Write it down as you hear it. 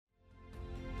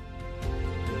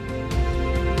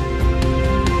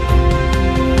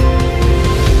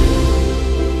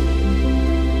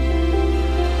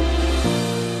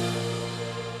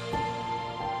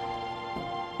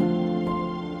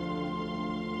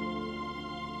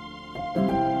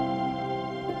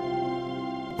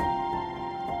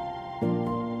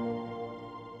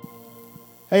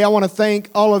Hey, I want to thank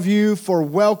all of you for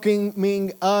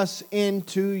welcoming us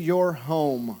into your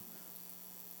home,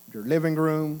 your living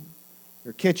room,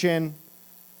 your kitchen,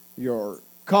 your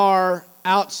car,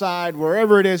 outside,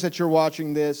 wherever it is that you're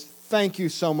watching this. Thank you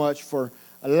so much for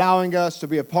allowing us to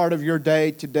be a part of your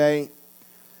day today.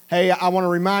 Hey, I want to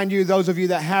remind you, those of you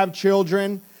that have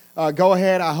children, go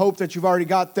ahead. I hope that you've already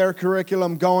got their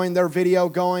curriculum going, their video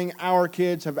going. Our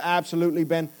kids have absolutely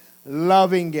been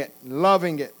loving it.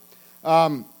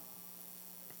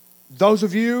 Those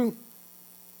of you,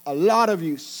 a lot of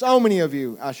you, so many of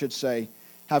you, I should say,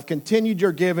 have continued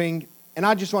your giving. And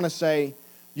I just want to say,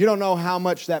 you don't know how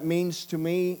much that means to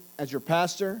me as your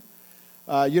pastor.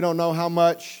 You don't know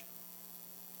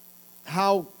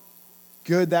how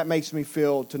good that makes me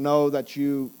feel to know that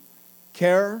you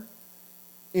care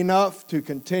enough to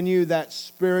continue that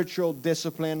spiritual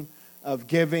discipline of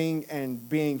giving and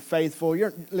being faithful.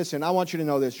 Listen, I want you to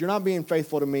know this. You're not being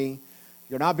faithful to me.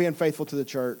 You're not being faithful to the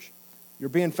church. You're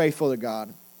being faithful to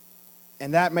God.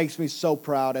 And that makes me so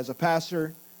proud. As a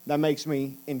pastor, that makes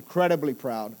me incredibly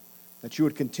proud that you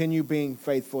would continue being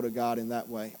faithful to God in that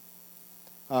way.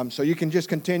 So you can just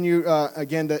continue.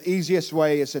 Again, the easiest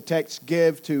way is to text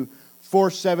GIVE to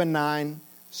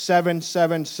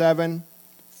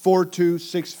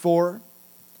 479-777-4264.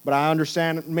 But I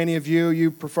understand many of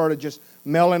you prefer to just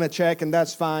mail in a check, and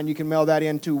that's fine. You can mail that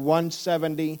in to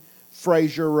 170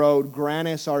 Fraser Road,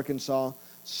 Grannis, Arkansas,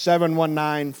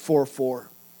 71944.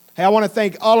 Hey, I want to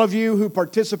thank all of you who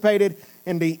participated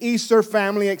in the Easter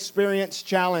Family Experience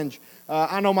Challenge.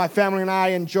 I know my family and I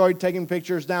enjoyed taking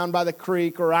pictures down by the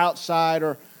creek or outside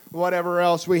or whatever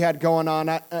else we had going on.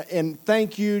 And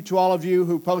thank you to all of you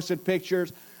who posted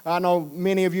pictures. I know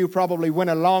many of you probably went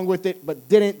along with it but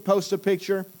didn't post a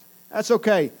picture. That's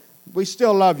okay. We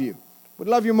still love you. We'd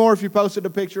love you more if you posted a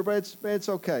picture, but it's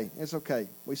okay. It's okay.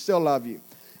 We still love you.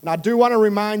 And I do want to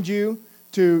remind you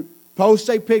to post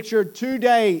a picture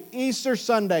today, Easter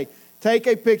Sunday. Take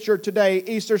a picture today,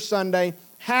 Easter Sunday.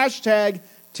 Hashtag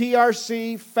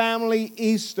TRC Family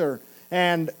Easter.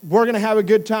 And we're going to have a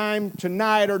good time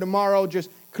tonight or tomorrow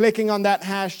just clicking on that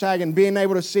hashtag and being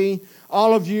able to see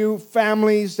all of you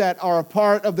families that are a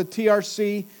part of the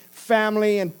TRC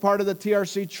family and part of the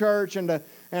TRC church and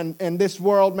this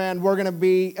world, man. We're going to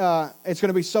be, it's going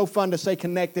to be so fun to stay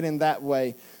connected in that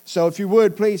way. So if you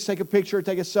would, please take a picture,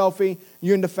 take a selfie,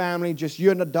 you and the family, just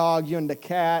you and the dog, you and the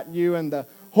cat, you and the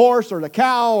horse or the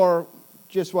cow or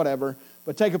just whatever.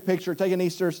 But take a picture, take an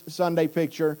Easter Sunday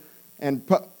picture and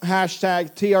put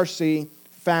hashtag TRC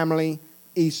Family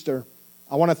Easter.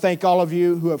 I want to thank all of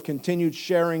you who have continued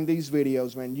sharing these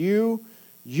videos, man. You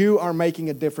are making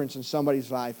a difference in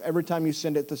somebody's life. Every time you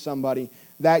send it to somebody,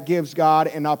 that gives God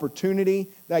an opportunity,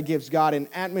 that gives God an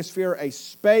atmosphere, a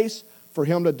space for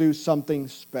Him to do something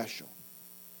special.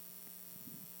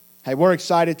 Hey, we're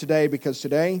excited today because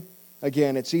today,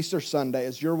 again, it's Easter Sunday.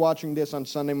 As you're watching this on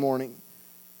Sunday morning,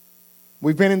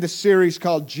 we've been in this series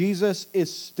called Jesus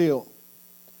is Still.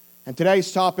 And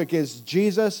today's topic is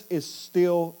Jesus is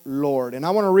Still Lord. And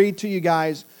I want to read to you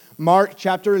guys Mark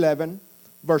chapter 11,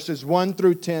 verses 1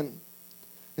 through 10.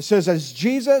 It says, as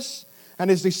Jesus and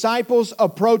His disciples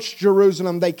approached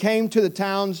Jerusalem, they came to the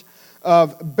towns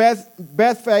of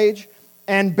Bethphage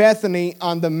and Bethany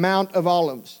on the Mount of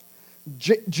Olives.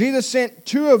 Jesus sent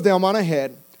two of them on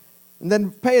ahead. And then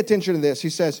pay attention to this.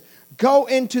 He says, go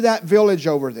into that village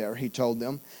over there, He told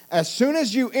them. As soon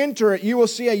as you enter it, you will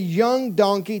see a young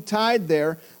donkey tied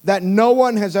there that no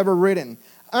one has ever ridden.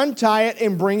 Untie it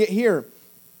and bring it here.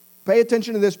 Pay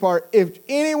attention to this part. If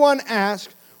anyone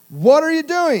asks, what are you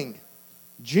doing?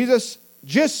 Jesus,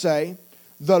 just say,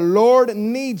 the Lord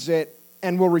needs it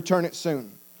and will return it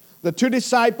soon. The two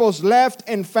disciples left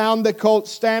and found the colt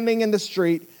standing in the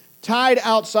street, tied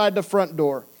outside the front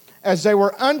door. As they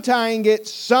were untying it,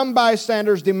 some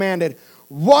bystanders demanded,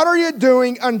 what are you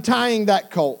doing untying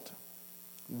that colt?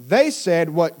 They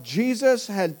said what Jesus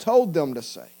had told them to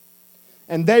say,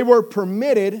 and they were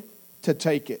permitted to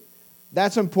take it.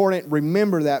 That's important.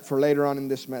 Remember that for later on in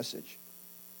this message.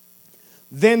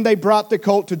 Then they brought the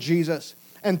colt to Jesus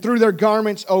and threw their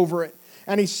garments over it,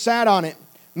 and He sat on it.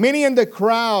 Many in the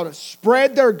crowd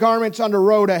spread their garments on the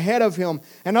road ahead of Him,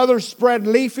 and others spread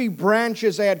leafy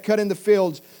branches they had cut in the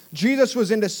fields. Jesus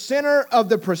was in the center of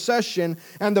the procession,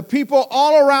 and the people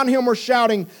all around Him were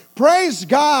shouting, praise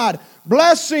God,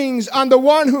 blessings on the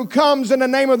one who comes in the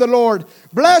name of the Lord,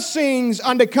 blessings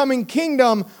on the coming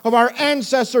kingdom of our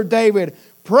ancestor David,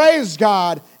 praise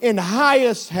God in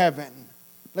highest heaven.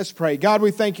 Let's pray. God,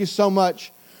 we thank You so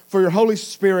much for your Holy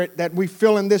Spirit that we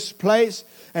fill in this place,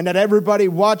 and that everybody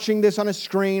watching this on a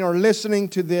screen or listening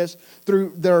to this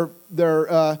through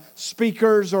their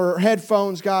speakers or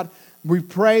headphones, God, we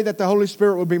pray that the Holy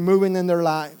Spirit will be moving in their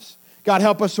lives. God,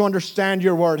 help us to understand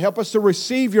your word. Help us to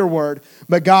receive your word.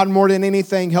 But God, more than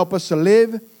anything, help us to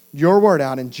live your word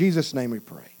out. In Jesus' name we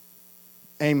pray.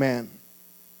 Amen.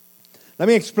 Let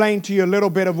me explain to you a little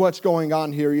bit of what's going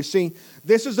on here. You see,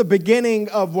 this is the beginning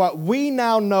of what we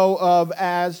now know of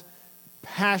as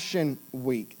Passion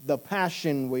Week, the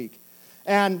Passion Week.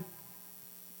 And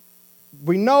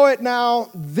we know it now,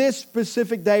 this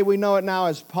specific day, we know it now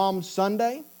as Palm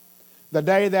Sunday, the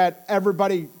day that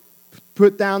everybody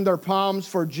put down their palms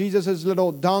for Jesus'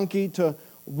 little donkey to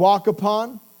walk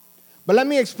upon. But let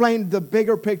me explain the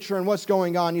bigger picture and what's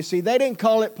going on. You see, they didn't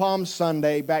call it Palm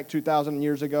Sunday back 2,000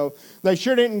 years ago. They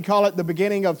sure didn't call it the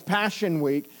beginning of Passion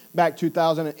Week back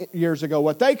 2,000 years ago.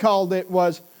 What they called it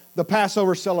was the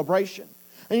Passover celebration.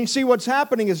 And you see what's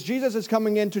happening is Jesus is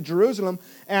coming into Jerusalem,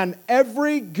 and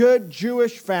every good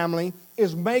Jewish family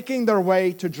is making their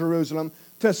way to Jerusalem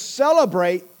to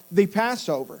celebrate the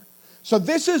Passover. So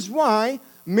this is why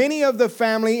many of the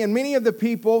family and many of the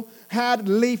people had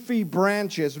leafy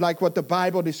branches, like what the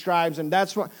Bible describes, and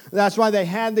that's why they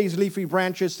had these leafy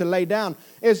branches to lay down.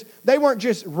 Is they weren't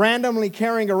just randomly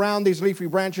carrying around these leafy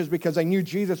branches because they knew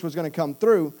Jesus was going to come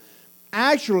through.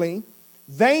 Actually,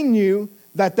 they knew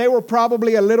that they were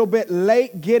probably a little bit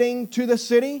late getting to the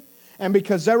city, and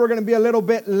because they were going to be a little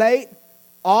bit late,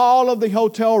 all of the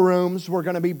hotel rooms were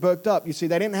going to be booked up. You see,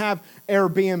 they didn't have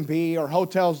Airbnb or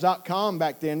Hotels.com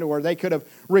back then to where they could have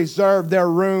reserved their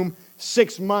room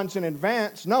 6 months in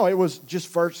advance. No, it was just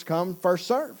first come, first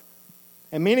serve.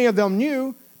 And many of them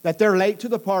knew that they're late to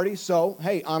the party. So,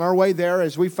 hey, on our way there,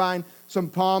 as we find some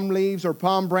palm leaves or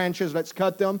palm branches, let's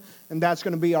cut them, and that's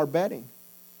going to be our bedding.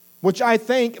 Which I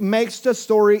think makes the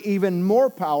story even more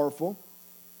powerful.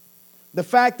 The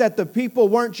fact that the people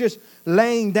weren't just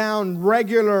laying down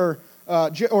regular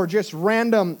or just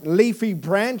random leafy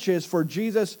branches for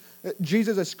Jesus'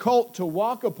 colt to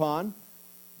walk upon,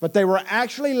 but they were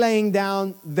actually laying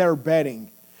down their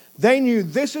bedding. They knew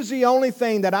this is the only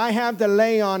thing that I have to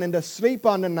lay on and to sleep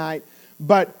on tonight,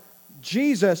 but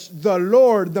Jesus, the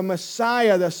Lord, the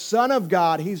Messiah, the Son of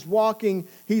God, He's walking,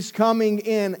 He's coming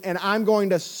in, and I'm going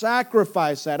to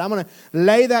sacrifice that. I'm going to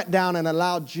lay that down and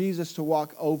allow Jesus to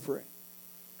walk over it.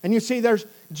 And you see,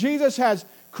 Jesus has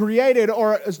created,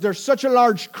 or there's such a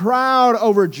large crowd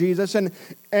over Jesus or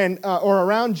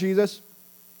around Jesus.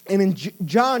 And in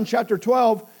John chapter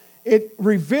 12, it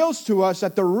reveals to us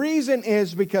that the reason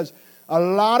is because a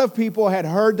lot of people had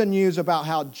heard the news about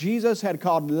how Jesus had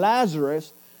called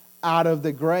Lazarus out of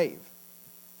the grave.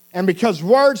 And because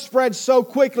word spread so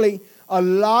quickly, a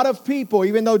lot of people,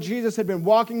 even though Jesus had been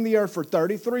walking the earth for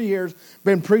 33 years,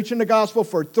 been preaching the gospel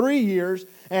for 3 years,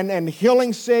 and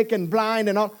healing sick and blind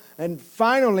and all, and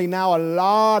finally now a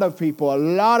lot of people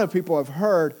have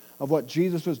heard of what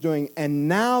Jesus was doing, and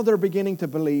now they're beginning to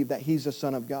believe that He's the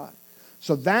Son of God.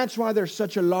 So that's why there's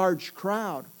such a large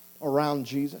crowd around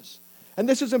Jesus. And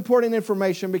this is important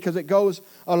information because it goes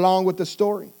along with the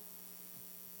story.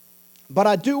 But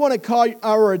I do want to call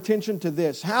our attention to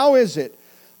this. How is it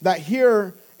that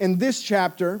here in this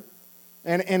chapter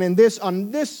and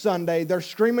on this Sunday, they're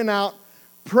screaming out,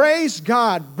 "Praise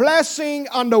God, blessing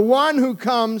on the one who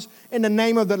comes in the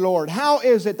name of the Lord"? How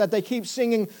is it that they keep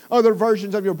singing? Other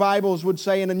versions of your Bibles would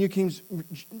say in the New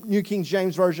King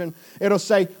James Version, it'll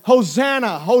say,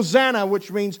 "Hosanna, Hosanna,"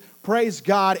 which means praise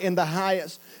God in the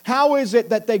highest. How is it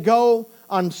that they go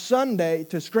on Sunday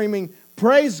to screaming,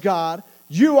 "Praise God,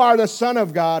 you are the Son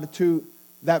of God," to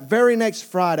that very next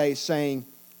Friday saying,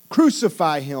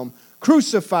 "Crucify Him,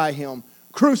 crucify Him,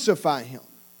 crucify Him"?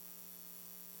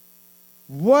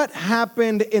 What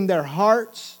happened in their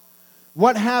hearts?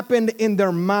 What happened in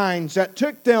their minds that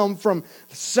took them from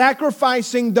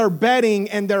sacrificing their bedding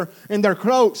and their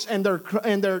cloaks and their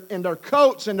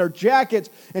coats and their jackets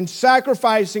and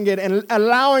sacrificing it and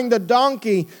allowing the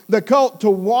donkey, the colt, to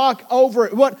walk over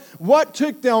it? What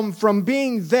took them from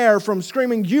being there, from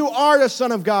screaming, "You are the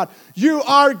Son of God, you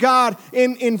are God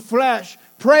in flesh,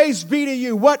 praise be to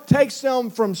you"? What takes them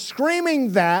from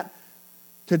screaming that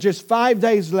to just 5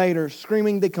 days later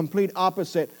screaming the complete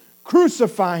opposite?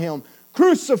 "Crucify Him,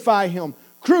 crucify Him,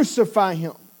 crucify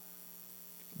Him.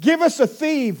 Give us a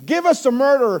thief, give us a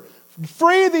murderer,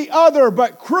 free the other,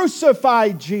 but crucify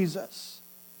Jesus"?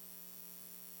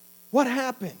 What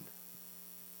happened?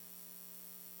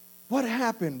 What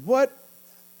happened? What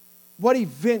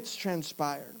events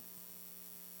transpired?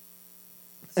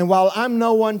 And while I'm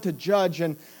no one to judge,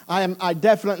 and I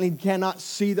definitely cannot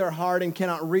see their heart and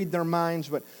cannot read their minds,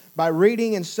 but by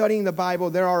reading and studying the Bible,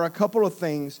 there are a couple of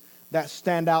things that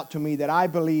stand out to me that I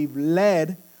believe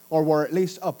led or were at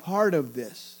least a part of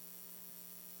this,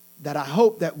 that I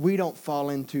hope that we don't fall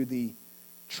into the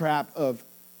trap of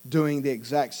doing the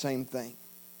exact same thing.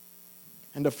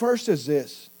 And the first is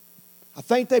this. I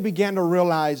think they began to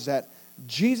realize that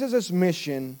Jesus'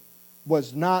 mission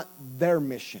was not their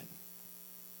mission.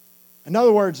 In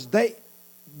other words, they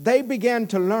began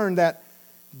to learn that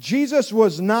Jesus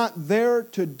was not there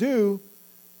to do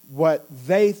what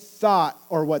they thought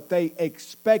or what they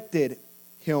expected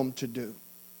him to do.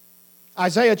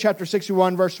 Isaiah chapter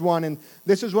 61 verse 1, and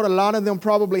this is what a lot of them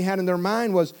probably had in their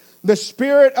mind was, the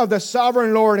Spirit of the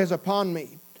sovereign Lord is upon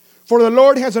me. For the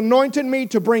Lord has anointed me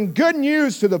to bring good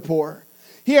news to the poor.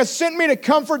 He has sent me to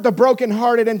comfort the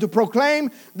brokenhearted and to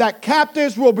proclaim that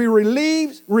captives will be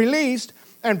released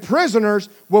and prisoners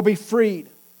will be freed.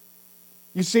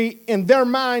 You see, in their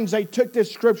minds, they took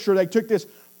this scripture, they took this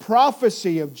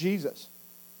prophecy of Jesus,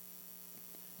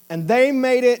 and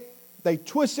they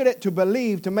twisted it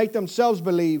to make themselves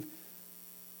believe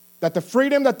that the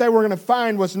freedom that they were going to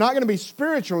find was not going to be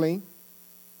spiritually,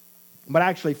 but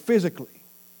actually physically.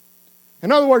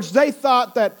 In other words, they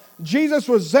thought that Jesus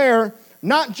was there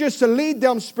not just to lead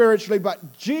them spiritually, but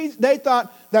they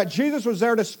thought that Jesus was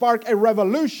there to spark a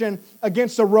revolution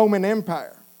against the Roman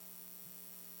Empire.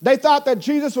 They thought that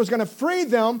Jesus was going to free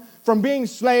them from being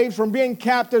slaves, from being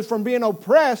captives, from being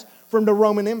oppressed from the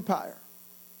Roman Empire.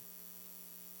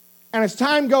 And as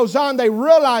time goes on, they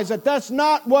realize that that's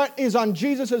not what is on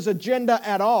Jesus' agenda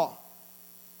at all.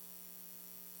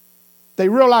 They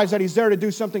realize that he's there to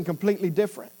do something completely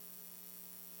different.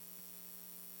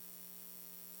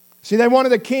 See, they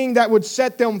wanted a king that would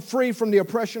set them free from the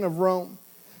oppression of Rome.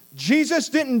 Jesus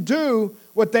didn't do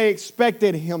what they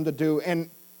expected him to do. And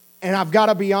I've got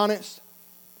to be honest,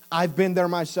 I've been there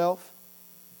myself.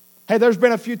 Hey, there's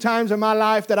been a few times in my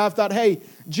life that I've thought, hey,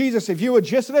 Jesus, if you would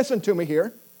just listen to me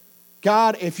here.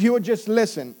 God, if you would just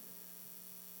listen.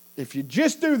 If you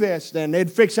just do this, then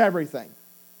it'd fix everything.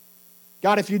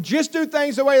 God, if you just do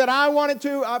things the way that I want it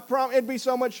to, I promise it'd be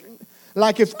so much.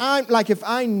 Like if I'm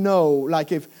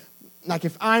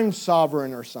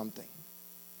sovereign or something.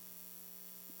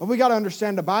 But we got to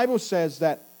understand the Bible says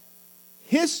that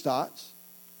his thoughts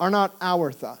are not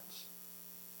our thoughts.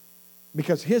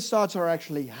 Because his thoughts are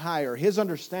actually higher. His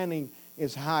understanding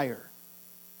is higher.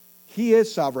 He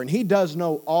is sovereign. He does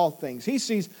know all things. He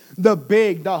sees the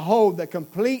big, the whole, the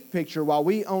complete picture, while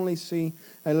we only see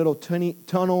a little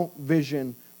tunnel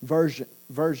vision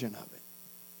version of it.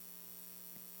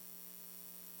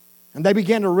 And they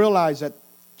began to realize that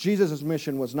Jesus'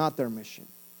 mission was not their mission.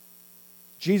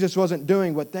 Jesus wasn't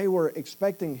doing what they were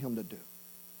expecting him to do.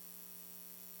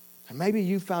 And maybe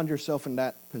you found yourself in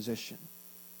that position.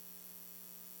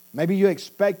 Maybe you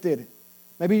expected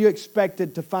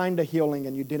to find a healing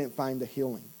and you didn't find the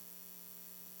healing.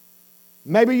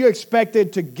 Maybe you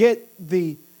expected to get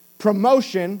the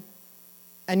promotion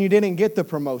and you didn't get the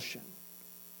promotion.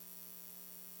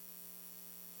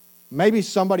 Maybe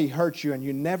somebody hurt you and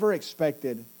you never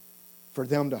expected for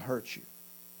them to hurt you.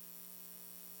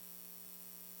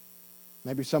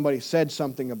 Maybe somebody said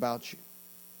something about you.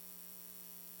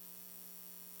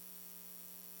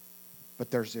 But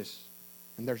there's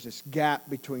this gap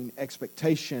between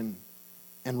expectation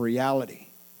and reality.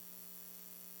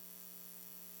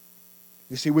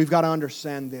 You see, we've got to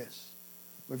understand this.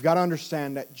 We've got to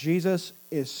understand that Jesus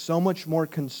is so much more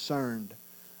concerned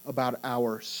about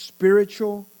our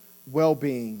spiritual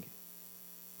well-being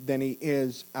than he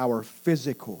is our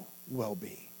physical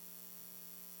well-being.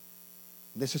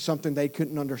 This is something they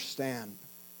couldn't understand.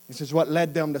 This is what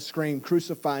led them to scream,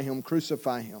 "Crucify him,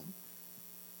 crucify him."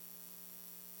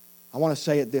 I want to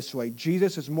say it this way.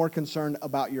 Jesus is more concerned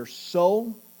about your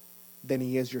soul than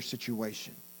he is your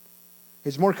situation.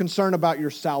 He's more concerned about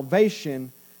your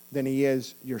salvation than he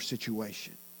is your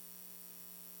situation.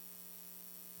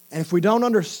 And if we don't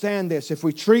understand this, if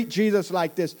we treat Jesus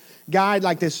like this guy,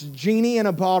 like this genie in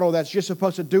a bottle that's just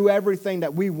supposed to do everything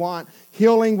that we want,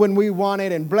 healing when we want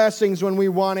it, and blessings when we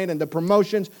want it, and the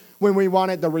promotions when we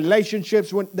want it, the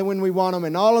relationships when we want them,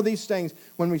 and all of these things,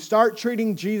 when we start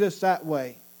treating Jesus that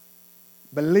way,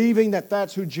 believing that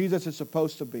that's who Jesus is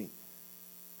supposed to be,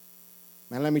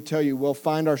 man, let me tell you, we'll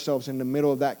find ourselves in the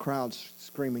middle of that crowd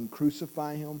screaming,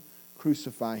 "Crucify him,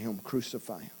 crucify him,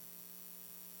 crucify him."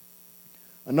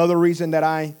 Another reason that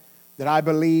I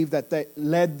believe that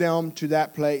led them to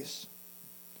that place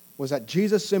was that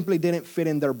Jesus simply didn't fit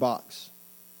in their box.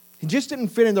 He just didn't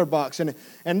fit in their box.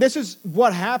 And this is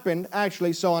what happened,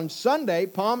 actually. So on Sunday,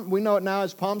 we know it now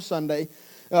as Palm Sunday,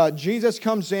 Jesus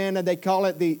comes in, and they call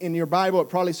it, in your Bible, it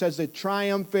probably says the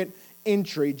triumphant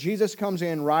entry. Jesus comes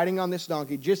in riding on this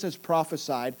donkey, just as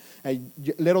prophesied, a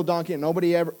little donkey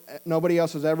that nobody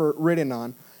else has ever ridden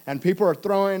on. And people are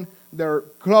throwing their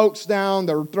cloaks down,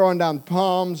 they're throwing down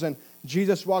palms, and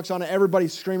Jesus walks on, and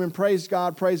everybody's screaming, praise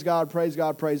God, praise God, praise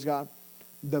God, praise God.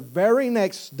 The very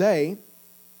next day,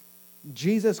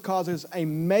 Jesus causes a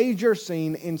major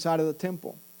scene inside of the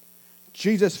temple.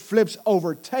 Jesus flips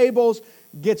over tables,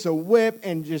 gets a whip,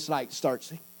 and just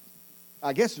starts,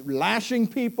 I guess, lashing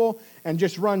people, and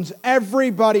just runs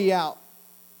everybody out.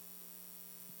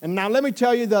 And now let me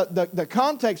tell you the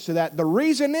context to that. The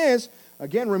reason is,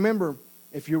 again, remember,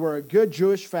 if you were a good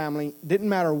Jewish family, didn't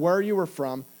matter where you were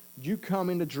from, you come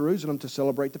into Jerusalem to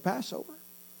celebrate the Passover.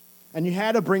 And you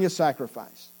had to bring a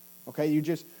sacrifice. Okay,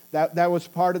 that was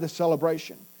part of the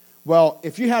celebration. Well,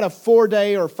 if you had a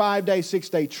 4-day or 5-day,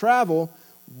 6-day travel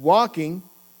walking,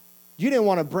 you didn't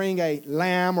want to bring a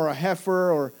lamb or a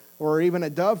heifer or even a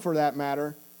dove, for that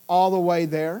matter, all the way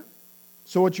there.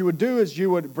 So what you would do is you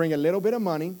would bring a little bit of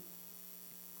money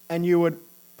and you would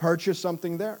purchase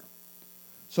something there.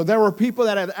 So there were people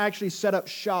that had actually set up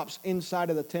shops inside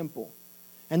of the temple.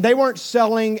 And they weren't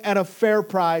selling at a fair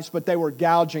price, but they were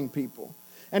gouging people.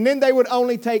 And then they would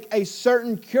only take a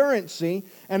certain currency,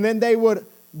 and then they would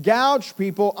gouge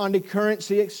people on the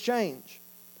currency exchange.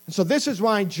 And so this is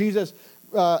why Jesus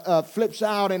flips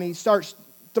out, and he starts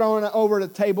throwing it over the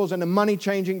tables and the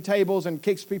money-changing tables and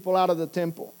kicks people out of the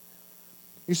temple.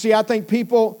 You see, I think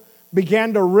people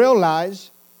began to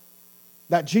realize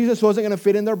that Jesus wasn't going to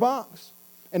fit in their box.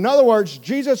 In other words,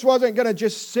 Jesus wasn't going to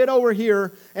just sit over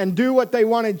here and do what they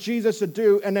wanted Jesus to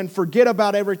do and then forget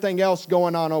about everything else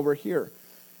going on over here.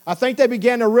 I think they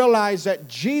began to realize that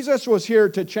Jesus was here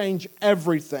to change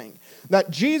everything.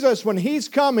 That Jesus, when He's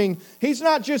coming, He's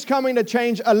not just coming to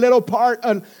change a little part,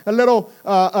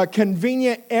 a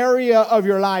convenient area of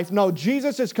your life. No,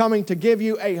 Jesus is coming to give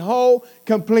you a whole,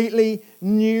 completely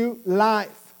new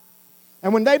life.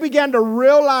 And when they began to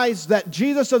realize that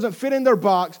Jesus doesn't fit in their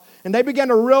box, and they began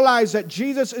to realize that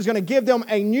Jesus is going to give them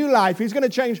a new life, He's going to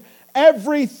change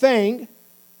everything,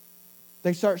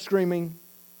 they start screaming,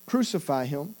 crucify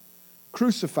Him,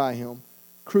 crucify Him,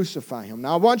 crucify Him.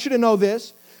 Now I want you to know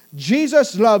this.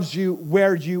 Jesus loves you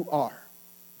where you are.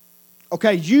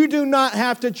 Okay, you do not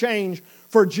have to change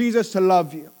for Jesus to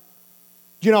love you.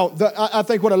 You know, I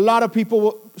think what a lot of people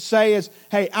will say is,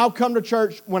 hey, I'll come to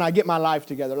church when I get my life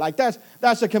together. Like that's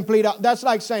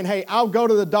like saying, hey, I'll go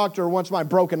to the doctor once my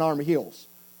broken arm heals.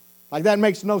 Like that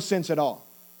makes no sense at all.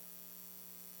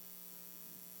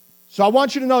 So I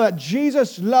want you to know that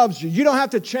Jesus loves you. You don't have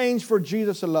to change for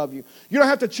Jesus to love you. You don't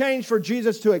have to change for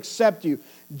Jesus to accept you.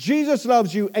 Jesus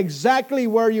loves you exactly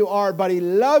where you are, but He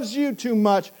loves you too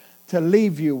much to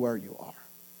leave you where you are.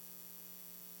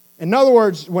 In other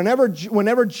words, whenever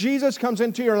Jesus comes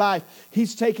into your life,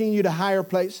 He's taking you to higher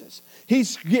places.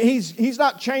 He's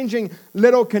not changing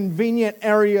little convenient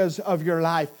areas of your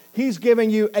life. He's giving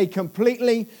you a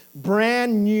completely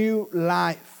brand new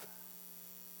life.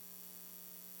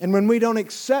 And when we don't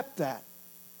accept that,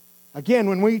 again,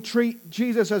 when we treat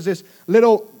Jesus as this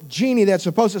little genie that's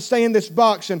supposed to stay in this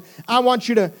box, and I want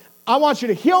you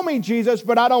to heal me, Jesus,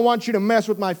 but I don't want you to mess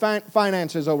with my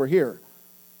finances over here.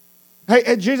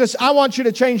 Hey, Jesus, I want you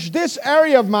to change this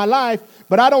area of my life,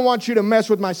 but I don't want you to mess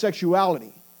with my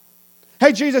sexuality.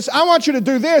 Hey, Jesus, I want you to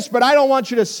do this, but I don't want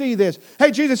you to see this.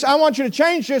 Hey, Jesus, I want you to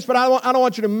change this, but I don't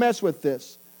want you to mess with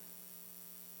this.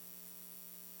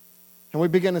 And we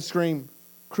begin to scream,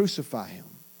 crucify Him,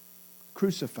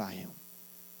 crucify Him,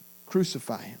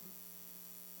 crucify Him.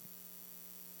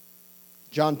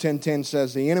 John 10:10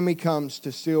 says, the enemy comes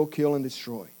to steal, kill, and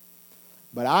destroy.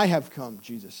 But I have come,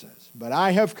 Jesus says, but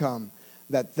I have come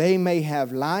that they may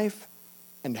have life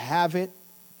and have it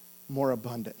more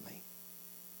abundantly.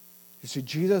 You see,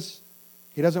 Jesus,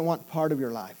 He doesn't want part of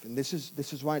your life. And this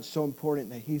is why it's so important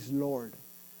that He's Lord.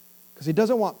 Because He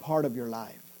doesn't want part of your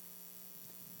life.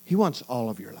 He wants all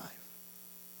of your life.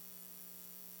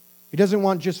 He doesn't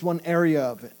want just one area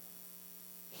of it.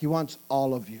 He wants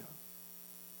all of you.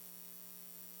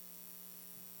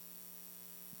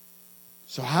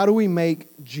 So how do we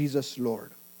make Jesus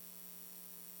Lord?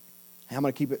 I'm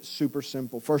going to keep it super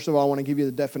simple. First of all, I want to give you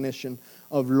the definition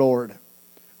of Lord.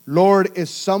 Lord is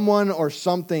someone or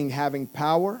something having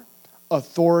power,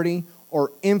 authority,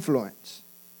 or influence.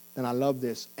 And I love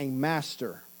this, a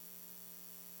master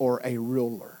or a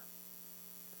ruler.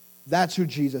 That's who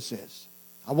Jesus is.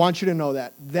 I want you to know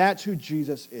that. That's who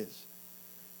Jesus is.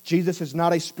 Jesus is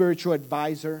not a spiritual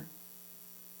advisor.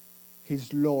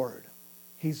 He's Lord.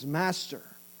 He's Master.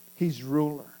 He's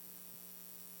Ruler.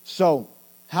 So,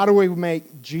 how do we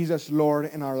make Jesus Lord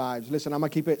in our lives? Listen, I'm going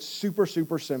to keep it super,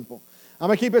 super simple. I'm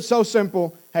going to keep it so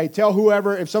simple. Hey, tell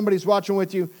whoever, if somebody's watching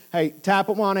with you, hey, tap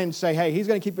them on it and say, hey, he's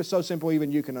going to keep it so simple even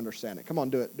you can understand it. Come on,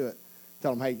 do it, do it.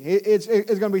 Tell them, hey, it's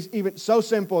going to be even so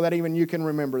simple that even you can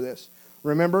remember this.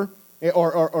 Remember?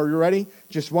 Or you ready?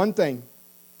 Just one thing.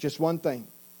 Just one thing.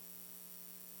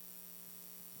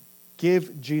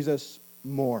 Give Jesus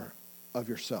more of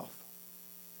yourself.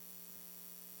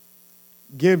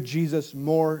 Give Jesus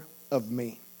more of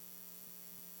me.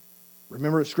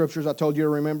 Remember the scriptures I told you to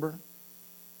remember?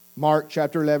 Mark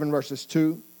chapter 11, verses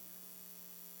 2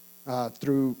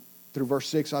 through verse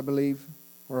 6, I believe,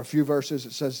 or a few verses.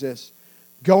 It says this.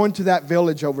 Go into that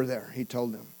village over there, he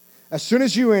told them. As soon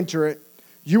as you enter it,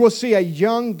 you will see a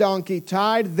young donkey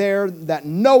tied there that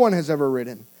no one has ever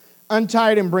ridden.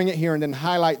 Untie it and bring it here, and then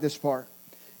highlight this part.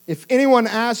 If anyone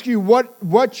asks you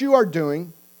what you are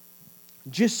doing,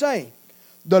 just say,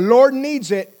 the Lord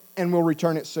needs it and will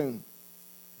return it soon.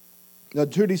 The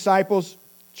two disciples,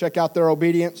 check out their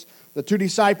obedience. The two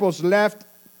disciples left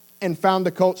and found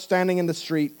the colt standing in the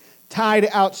street, tied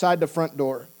outside the front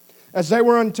door. As they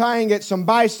were untying it, some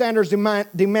bystanders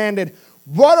demanded,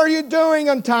 what are you doing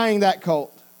untying that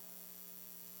colt?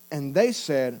 And they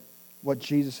said what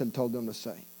Jesus had told them to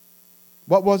say.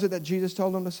 What was it that Jesus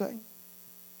told them to say?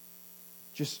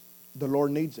 Just, the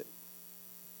Lord needs it.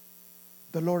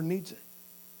 The Lord needs it.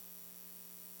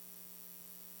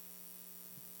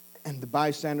 And the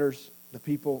bystanders, the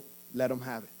people, let them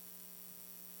have it.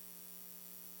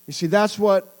 You see, that's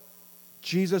what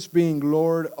Jesus being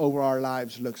Lord over our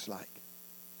lives looks like.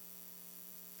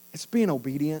 It's being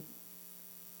obedient.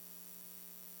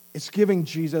 It's giving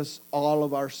Jesus all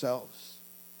of ourselves.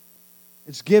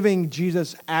 It's giving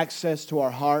Jesus access to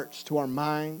our hearts, to our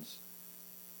minds.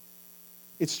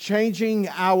 It's changing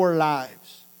our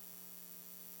lives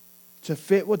to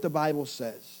fit what the Bible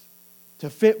says, to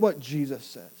fit what Jesus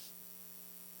says.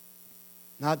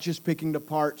 Not just picking the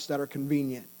parts that are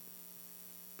convenient,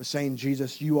 but saying,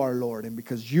 Jesus, you are Lord. And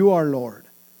because you are Lord,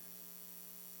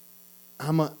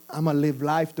 I'm going to live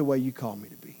life the way you call me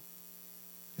to be.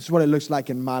 This is what it looks like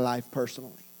in my life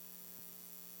personally.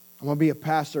 I'm going to be a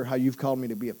pastor how you've called me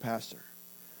to be a pastor.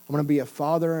 I'm going to be a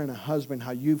father and a husband how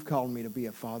you've called me to be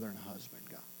a father and a husband,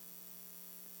 God.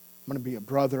 I'm going to be a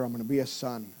brother. I'm going to be a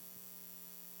son.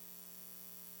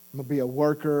 I'm going to be a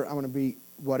worker. I'm going to be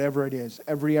whatever it is,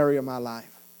 every area of my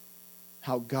life,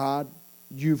 how God,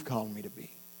 you've called me to be.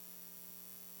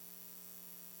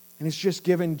 And it's just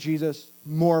giving Jesus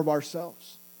more of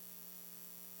ourselves.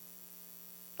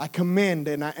 I commend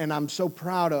and I'm so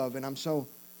proud of and I'm so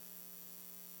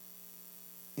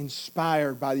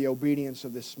inspired by the obedience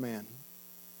of this man.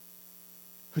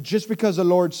 Who just because the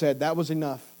Lord said that was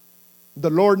enough. The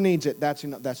Lord needs it, that's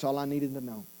enough. That's all I needed to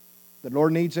know. The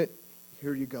Lord needs it,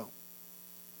 here you go.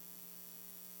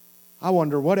 I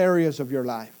wonder what areas of your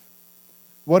life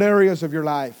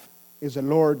is the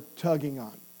Lord tugging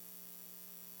on?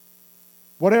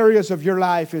 What areas of your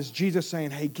life is Jesus saying,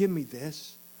 hey, give me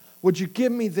this? Would you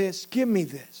give me this? Give me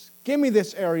this. Give me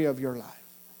this area of your life.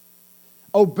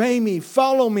 Obey me.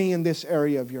 Follow me in this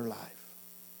area of your life.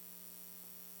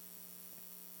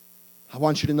 I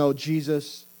want you to know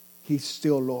Jesus, He's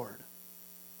still Lord.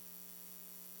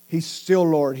 He's still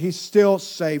Lord. He's still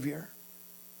Savior.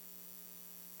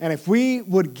 And if we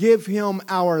would give Him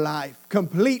our life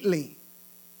completely,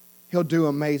 He'll do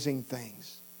amazing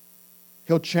things.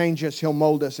 He'll change us. He'll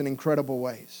mold us in incredible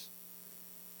ways.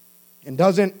 It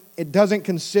doesn't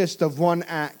consist of one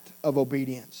act of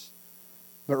obedience,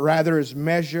 but rather is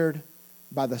measured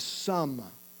by the sum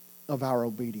of our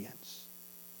obedience.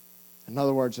 In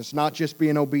other words, it's not just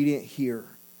being obedient here,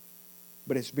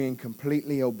 but it's being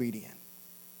completely obedient.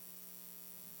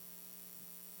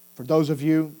 For those of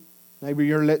you, maybe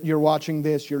you're watching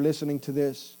this, you're listening to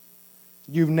this,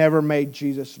 you've never made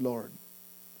Jesus Lord.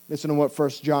 Listen to what 1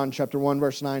 John chapter 1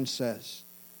 verse 9 says.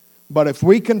 But if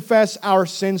we confess our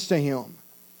sins to Him,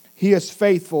 He is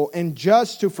faithful and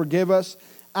just to forgive us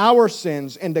our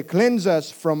sins and to cleanse us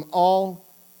from all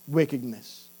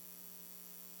wickedness.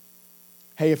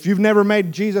 Hey, if you've never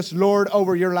made Jesus Lord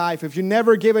over your life, if you've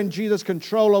never given Jesus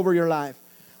control over your life,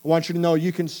 I want you to know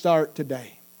you can start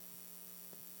today.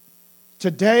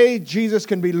 Today, Jesus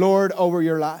can be Lord over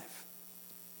your life.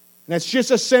 And it's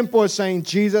just as simple as saying,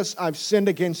 Jesus, I've sinned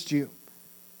against you.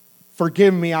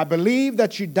 Forgive me. I believe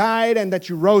that you died and that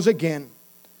you rose again.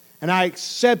 And I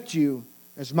accept you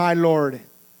as my Lord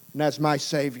and as my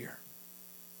Savior.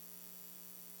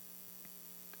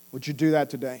 Would you do that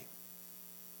today?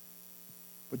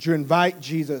 Would you invite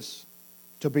Jesus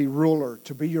to be ruler,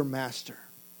 to be your master,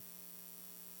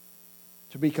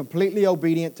 to be completely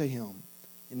obedient to Him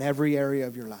in every area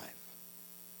of your life.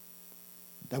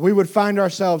 That we would find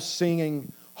ourselves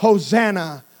singing,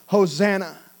 Hosanna,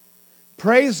 Hosanna.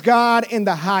 Praise God in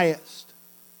the highest.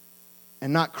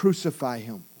 And not crucify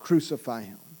Him,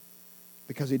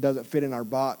 because He doesn't fit in our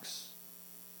box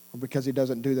or because He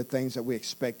doesn't do the things that we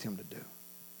expect Him to do.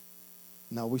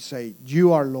 No, we say,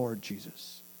 you are Lord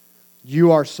Jesus.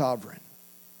 You are sovereign.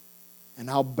 And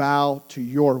I'll bow to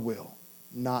your will,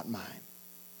 not mine.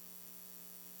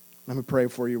 Let me pray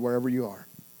for you wherever you are.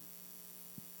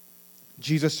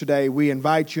 Jesus, today we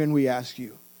invite you and we ask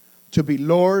you to be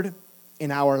Lord in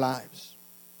our lives.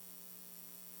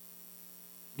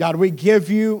 God, we give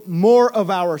you more of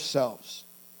ourselves,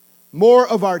 more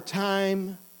of our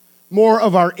time, more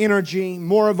of our energy,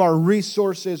 more of our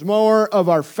resources, more of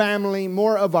our family,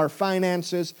 more of our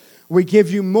finances. We give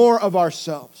you more of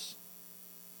ourselves.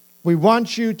 We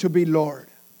want you to be Lord.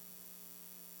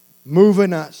 Move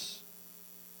in us.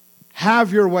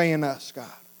 Have your way in us, God.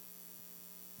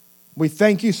 We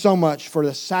thank you so much for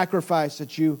the sacrifice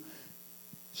that you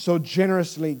so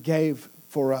generously gave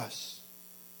for us.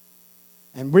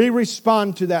 And we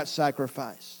respond to that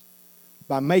sacrifice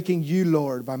by making you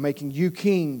Lord, by making you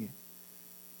King,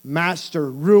 Master,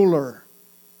 ruler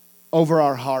over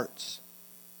our hearts.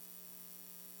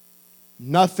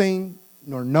 Nothing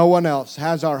nor no one else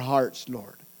has our hearts,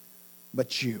 Lord,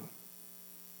 but you.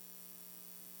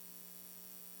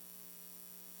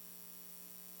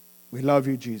 We love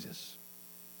you, Jesus.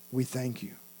 We thank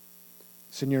you.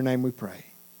 It's in your name we pray.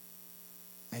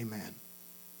 Amen.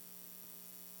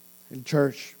 And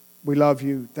church, we love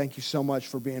you. Thank you so much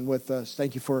for being with us.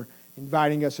 Thank you for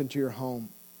inviting us into your home.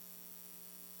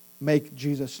 Make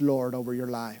Jesus Lord over your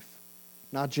life.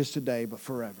 Not just today, but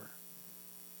forever.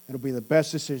 It'll be the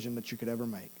best decision that you could ever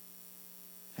make.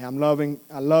 Hey, I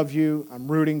love you.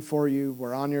 I'm rooting for you.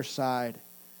 We're on your side.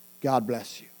 God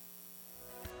bless you.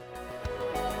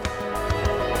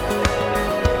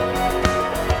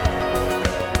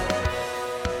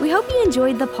 We hope you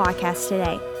enjoyed the podcast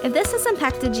today. If this has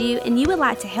impacted you and you would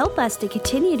like to help us to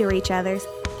continue to reach others,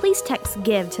 please text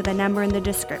GIVE to the number in the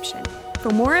description. For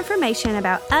more information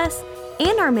about us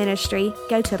and our ministry,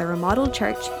 go to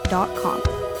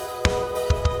theremodeledchurch.com.